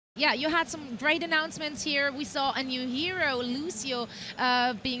Yeah, you had some great announcements here. We saw a new hero, Lúcio,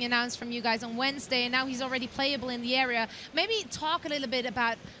 being announced from you guys on Wednesday, and now he's already playable in the area. Maybe talk a little bit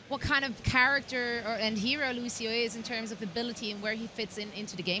about what kind of character and hero Lúcio is in terms of ability and where he fits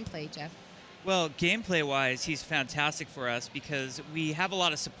into the gameplay, Jeff. Well, gameplay-wise, he's fantastic for us because we have a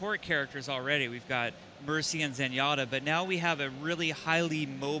lot of support characters already. We've got Mercy and Zenyatta, but now we have a really highly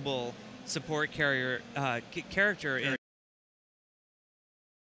mobile support character in.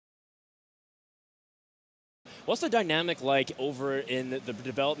 What's the dynamic like over in the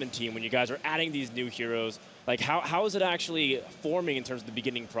development team when you guys are adding these new heroes? Like, how is it actually forming in terms of the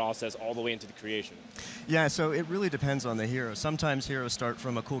beginning process all the way into the creation? Yeah, so it really depends on the hero. Sometimes heroes start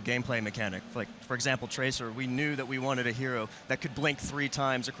from a cool gameplay mechanic. Like, for example, Tracer, we knew that we wanted a hero that could blink 3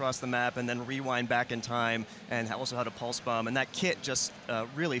 times across the map and then rewind back in time, and also had a pulse bomb. And that kit just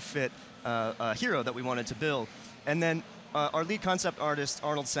really fit a hero that we wanted to build. And then our lead concept artist,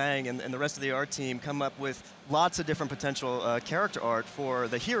 Arnold Sang, and the rest of the art team come up with lots of different potential character art for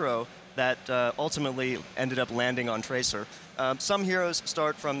the hero that ultimately ended up landing on Tracer. Some heroes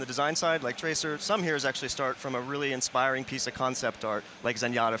start from the design side, like Tracer. Some heroes actually start from a really inspiring piece of concept art, like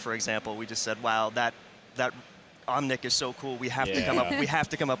Zenyatta, for example. We just said, wow, that Omnic is so cool. We have to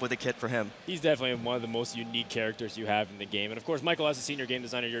come up with a kit for him. He's definitely one of the most unique characters you have in the game. And of course, Michael, as a senior game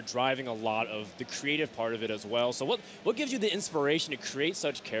designer, you're driving a lot of the creative part of it as well. So what gives you the inspiration to create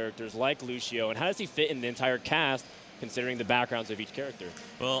such characters like Lúcio, and how does he fit in the entire cast, considering the backgrounds of each character?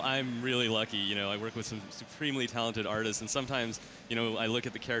 Well, I'm really lucky. You know, I work with some supremely talented artists, and sometimes, you know, I look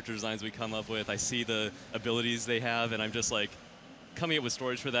at the character designs we come up with, I see the abilities they have, and I'm just like, coming up with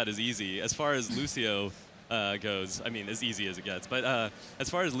storage for that is easy. As far as Lúcio goes, I mean, as easy as it gets. But as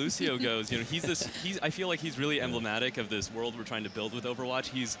far as Lúcio goes, you know, I feel like he's really emblematic of this world we're trying to build with Overwatch.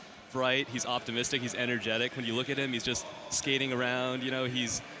 He's bright, he's optimistic, he's energetic. When you look at him, he's just skating around. You know,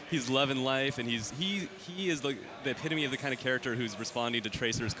 he's loving life, and he is the epitome of the kind of character who's responding to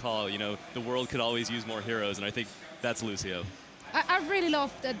Tracer's call. You know, the world could always use more heroes, and I think that's Lúcio. I really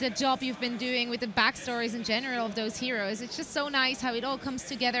love the job you've been doing with the backstories in general of those heroes. It's just so nice how it all comes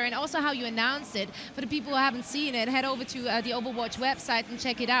together, and also how you announced it. For the people who haven't seen it, head over to the Overwatch website and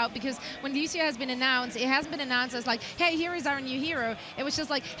check it out, because when Lúcio has been announced, it hasn't been announced as like, hey, here is our new hero. It was just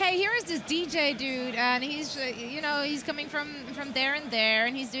like, hey, here is this DJ dude, and he's, you know, he's coming from there and there,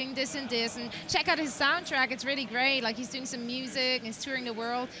 and he's doing this and this, and check out his soundtrack. It's really great. Like, he's doing some music, and he's touring the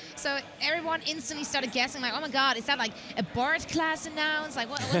world. So everyone instantly started guessing, like, oh my God, is that like a Bard class announced? Like,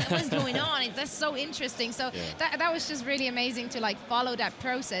 what's going on? That's so interesting. So yeah, that was just really amazing to like follow that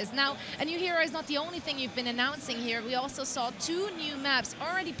process. Now, a new hero is not the only thing you've been announcing here. We also saw 2 new maps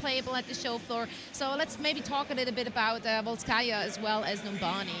already playable at the show floor. So let's maybe talk a little bit about Volskaya as well as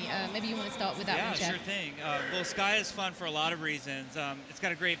Numbani. Maybe you want to start with that one, Jeff. Yeah, sure thing. Volskaya is fun for a lot of reasons. It's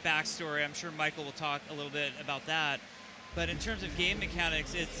got a great backstory. I'm sure Michael will talk a little bit about that. But in terms of game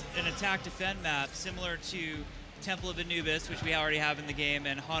mechanics, it's an attack-defend map similar to Temple of Anubis, which we already have in the game,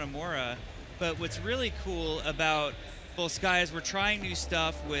 and Hanamura. But what's really cool about Volskaya is we're trying new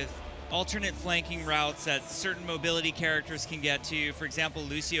stuff with alternate flanking routes that certain mobility characters can get to. For example,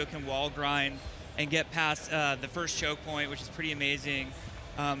 Lúcio can wall grind and get past the first choke point, which is pretty amazing.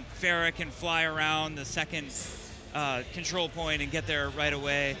 Pharah can fly around the second control point and get there right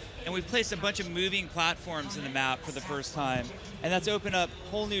away. And we've placed a bunch of moving platforms in the map for the first time. And that's opened up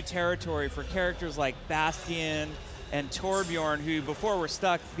whole new territory for characters like Bastion and Torbjorn, who before were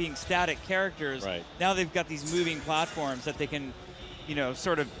stuck being static characters. Right. Now they've got these moving platforms that they can, you know,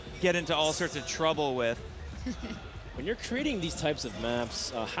 sort of get into all sorts of trouble with. When you're creating these types of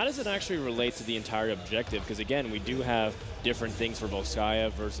maps, how does it actually relate to the entire objective? Because again, we do have different things for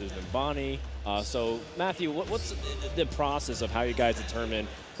Volskaya versus Numbani. So Matthew, what's the process of how you guys determine,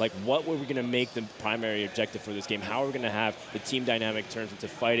 like, what were we going to make the primary objective for this game? How are we going to have the team dynamic turns into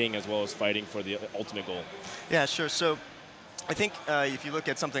fighting as well as fighting for the ultimate goal? Yeah, sure. So I think if you look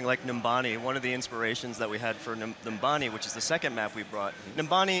at something like Numbani, one of the inspirations that we had for Numbani, which is the second map we brought,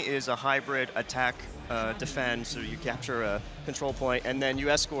 Numbani is a hybrid attack defend, so you capture a control point and then you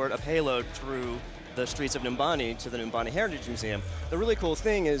escort a payload through the streets of Numbani to the Numbani Heritage Museum. The really cool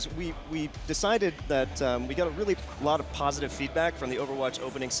thing is we decided that we got a really lot of positive feedback from the Overwatch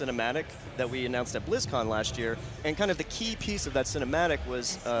opening cinematic that we announced at BlizzCon last year, and kind of the key piece of that cinematic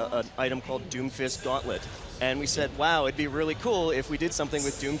was an item called Doomfist Gauntlet. And we said, wow, it'd be really cool if we did something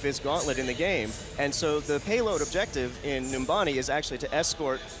with Doomfist Gauntlet in the game. And so the payload objective in Numbani is actually to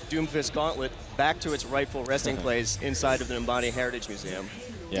escort Doomfist Gauntlet back to its rightful resting place inside of the Numbani Heritage Museum.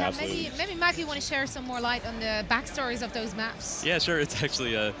 Yeah, maybe Mike, you want to share some more light on the backstories of those maps? Yeah, sure. It's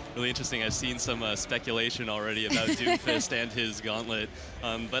actually really interesting. I've seen some speculation already about Doomfist and his gauntlet.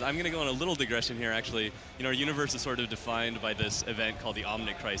 But I'm going to go on a little digression here, actually. Our universe is sort of defined by this event called the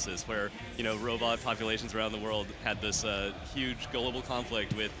Omnic Crisis, where, robot populations around the world had this huge global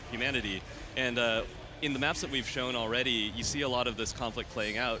conflict with humanity. And in the maps that we've shown already, you see a lot of this conflict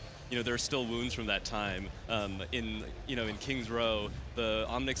playing out. There are still wounds from that time. In King's Row, the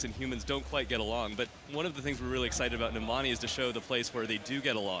Omnics and humans don't quite get along. But one of the things we're really excited about in Nimbani is to show the place where they do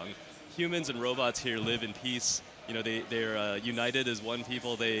get along. Humans and robots here live in peace. They're united as one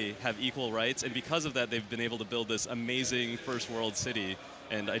people. They have equal rights. And because of that, they've been able to build this amazing first world city.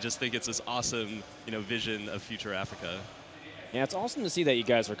 And I just think it's this awesome, vision of future Africa. Yeah, it's awesome to see that you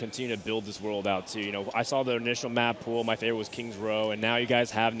guys are continuing to build this world out too. I saw the initial map pool. My favorite was King's Row, and now you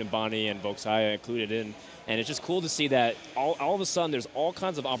guys have Nimbani and Volskaya included in. And it's just cool to see that all of a sudden there's all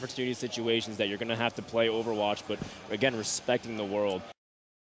kinds of opportunity situations that you're going to have to play Overwatch, but again, respecting the world.